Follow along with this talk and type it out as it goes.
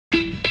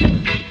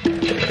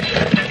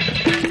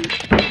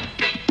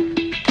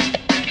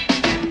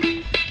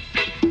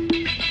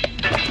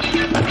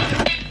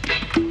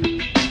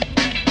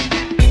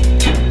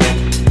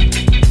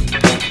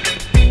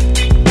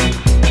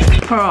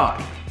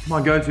Alright,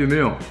 my go-to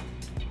meal.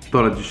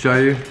 Thought I'd just show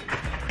you.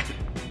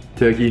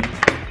 Turkey,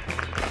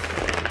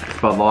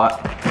 Bud Light,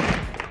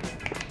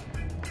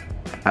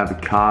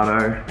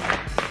 avocado,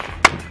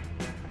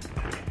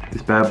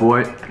 this bad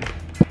boy,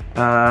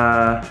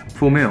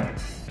 full meal.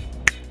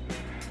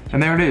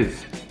 And there it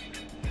is.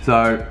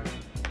 So,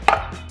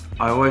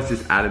 I always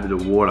just add a bit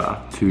of water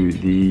to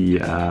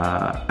the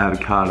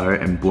avocado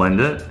and blend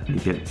it. You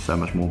get so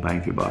much more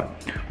bang for your buck.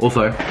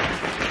 Also,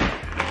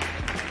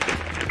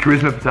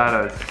 charisma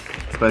potatoes.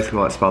 It's basically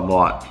like Spud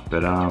Light,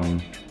 but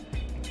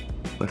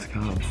less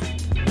carbs.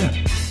 Yeah.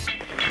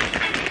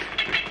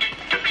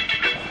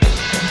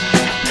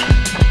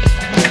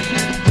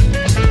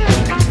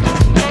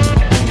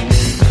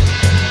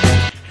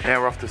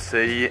 Now we're off to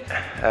see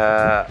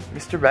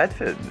Mr.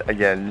 Radford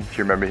again, if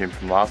you remember him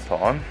from last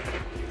time.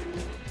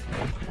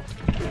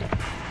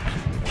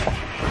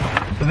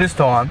 But this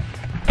time,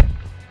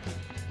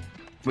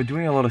 we're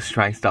doing a lot of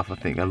strength stuff, I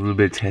think. A little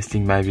bit of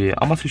testing maybe,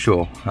 I'm not too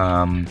sure.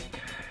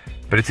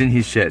 But it's in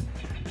his shed,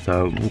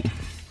 so we'll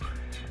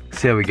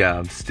see how we go.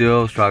 I'm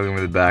still struggling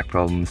with the back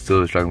problem,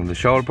 still struggling with the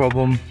shoulder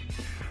problem.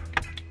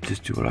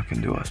 Just do what I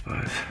can do, I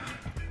suppose.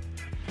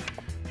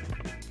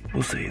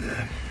 We'll see you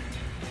there.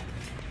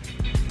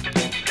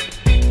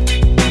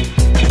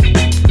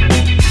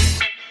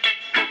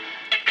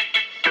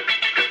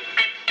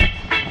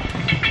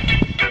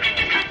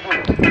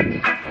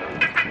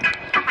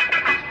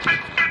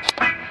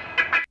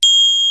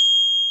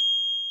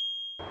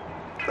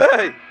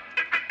 Hey!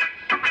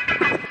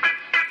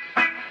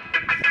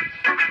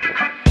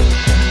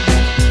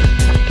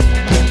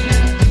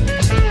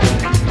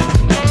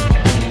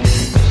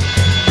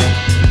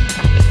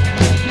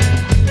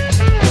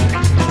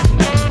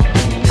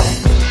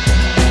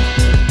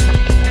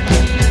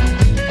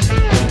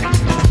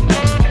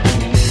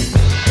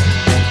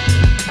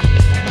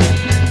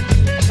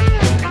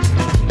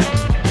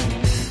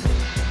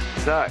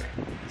 So,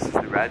 this is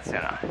the Rad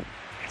Centre.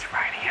 It's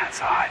raining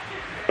outside.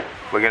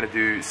 We're gonna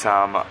do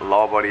some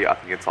lower body, I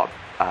think it's like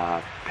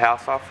power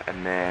stuff,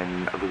 and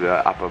then a little bit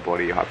of upper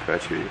body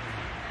hypertrophy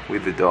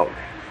with the dog.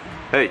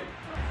 Hey!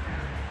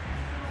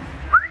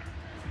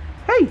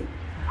 Hey!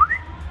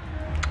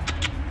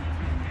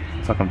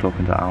 It's like I'm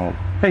talking to Arnold.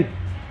 Hey!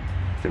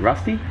 Is it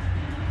Rusty?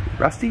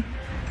 Rusty?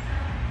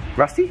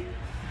 Rusty?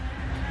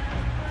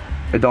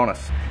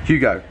 Adonis.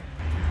 Hugo.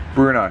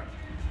 Bruno.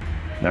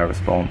 No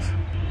response.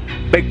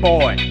 Big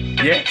boy!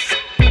 Yes!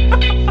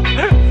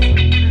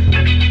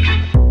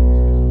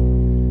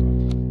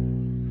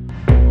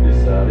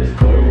 This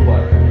global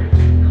bike.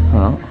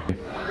 Huh?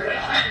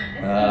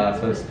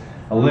 So it's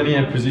a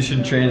linear position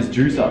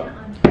transducer.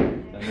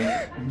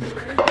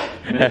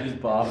 Measures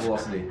bar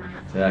velocity.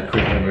 So how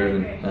quickly we're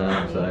moving.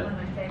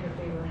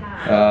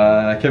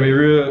 It can be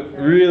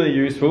really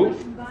useful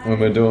when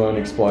we're doing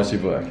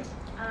explosive work.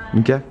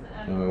 Okay.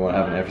 And we want to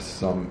have an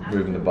emphasis on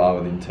moving the bar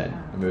with intent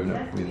and moving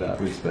it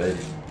with speed.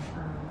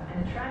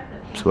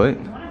 Sweet.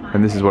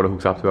 And this is what it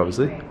hooks up to,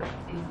 obviously.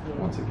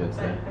 Once it gets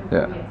there.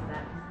 Yeah.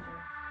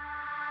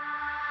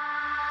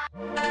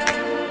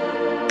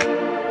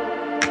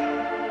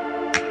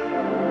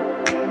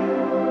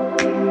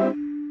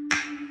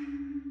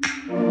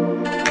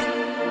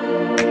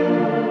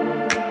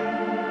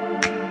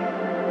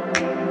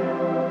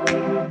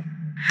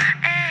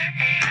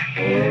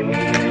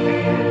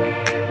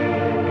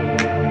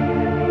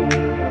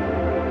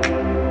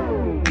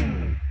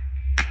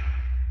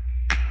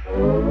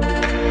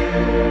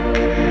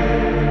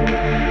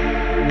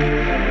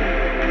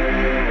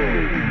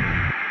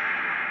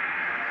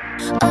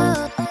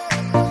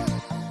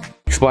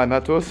 Explain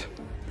that to us.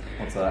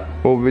 What's that?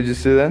 What would we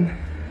just do then?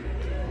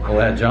 All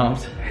our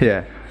jumps.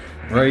 Yeah.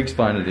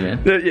 Re-explain it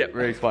again. Yeah,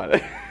 re-explain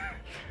it.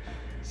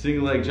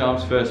 Single leg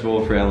jumps, first of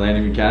all, for our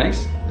landing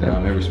mechanics.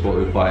 Every sport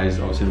we play is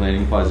obviously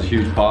landing plays a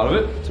huge part of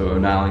it, so we're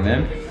nailing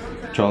them.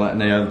 Trying that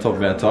knee over the top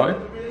of our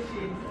toe.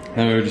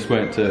 Then we just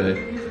went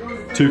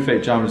to 2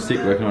 feet jump and stick,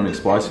 working on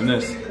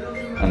explosiveness,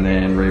 and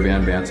then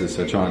rebound bounces,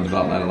 so try and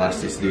develop that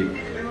elasticity,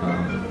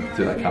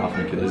 do that calf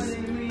and Achilles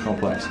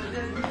complex.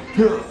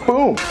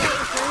 Boom!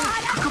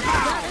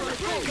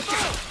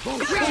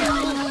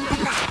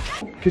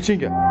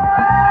 Kachinga.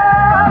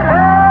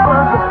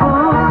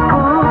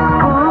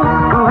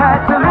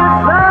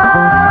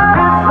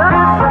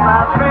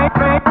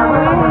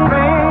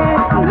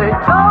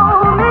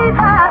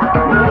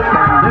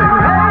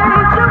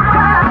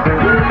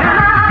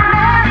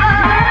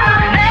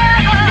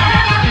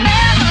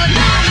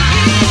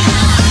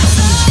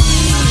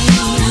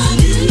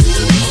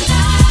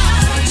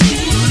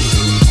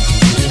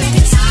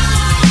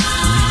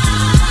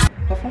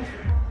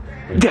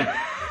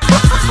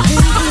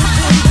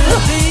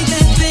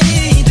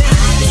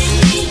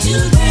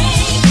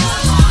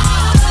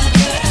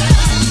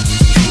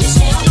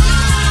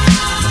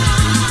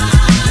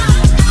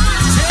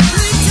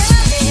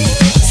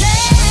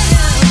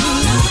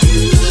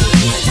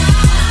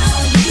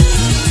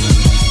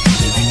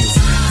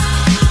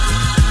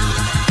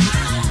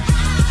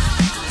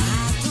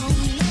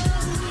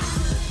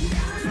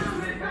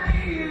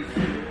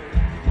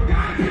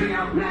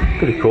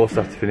 core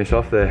stuff to finish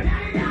off there.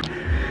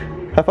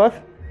 High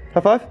five,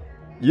 high five.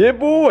 Yeah,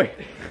 boy.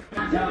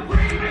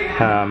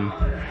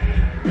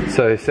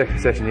 So second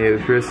session here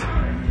with Chris.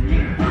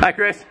 Hey,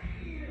 Chris.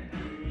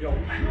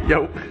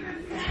 Yo.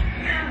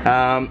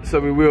 So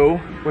we will.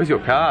 Where's your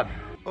card?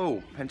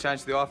 Oh, and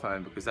change to the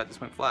iPhone because that just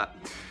went flat.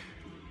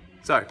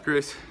 So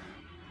Chris,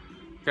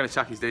 gonna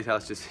chuck his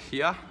details just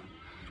here.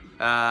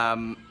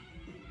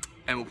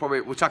 And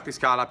we'll chuck this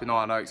card up in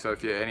Iron Oak, so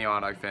if you're any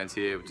Iron Oak fans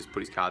here, we'll just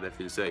put his card there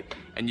for you to see.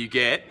 And you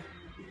get,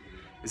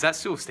 is that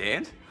still a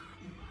stand?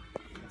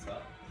 What's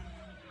that?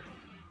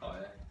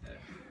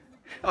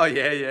 Oh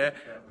yeah. Oh yeah.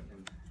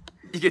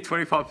 You get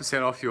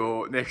 25% off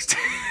your next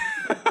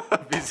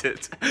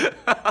visit.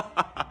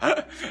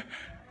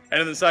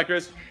 Anything to say,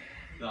 Chris?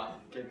 No,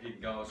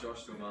 keep going,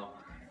 Josh, to mum.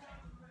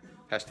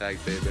 Hashtag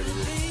beer,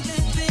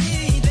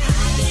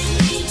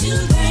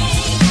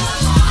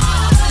 baby.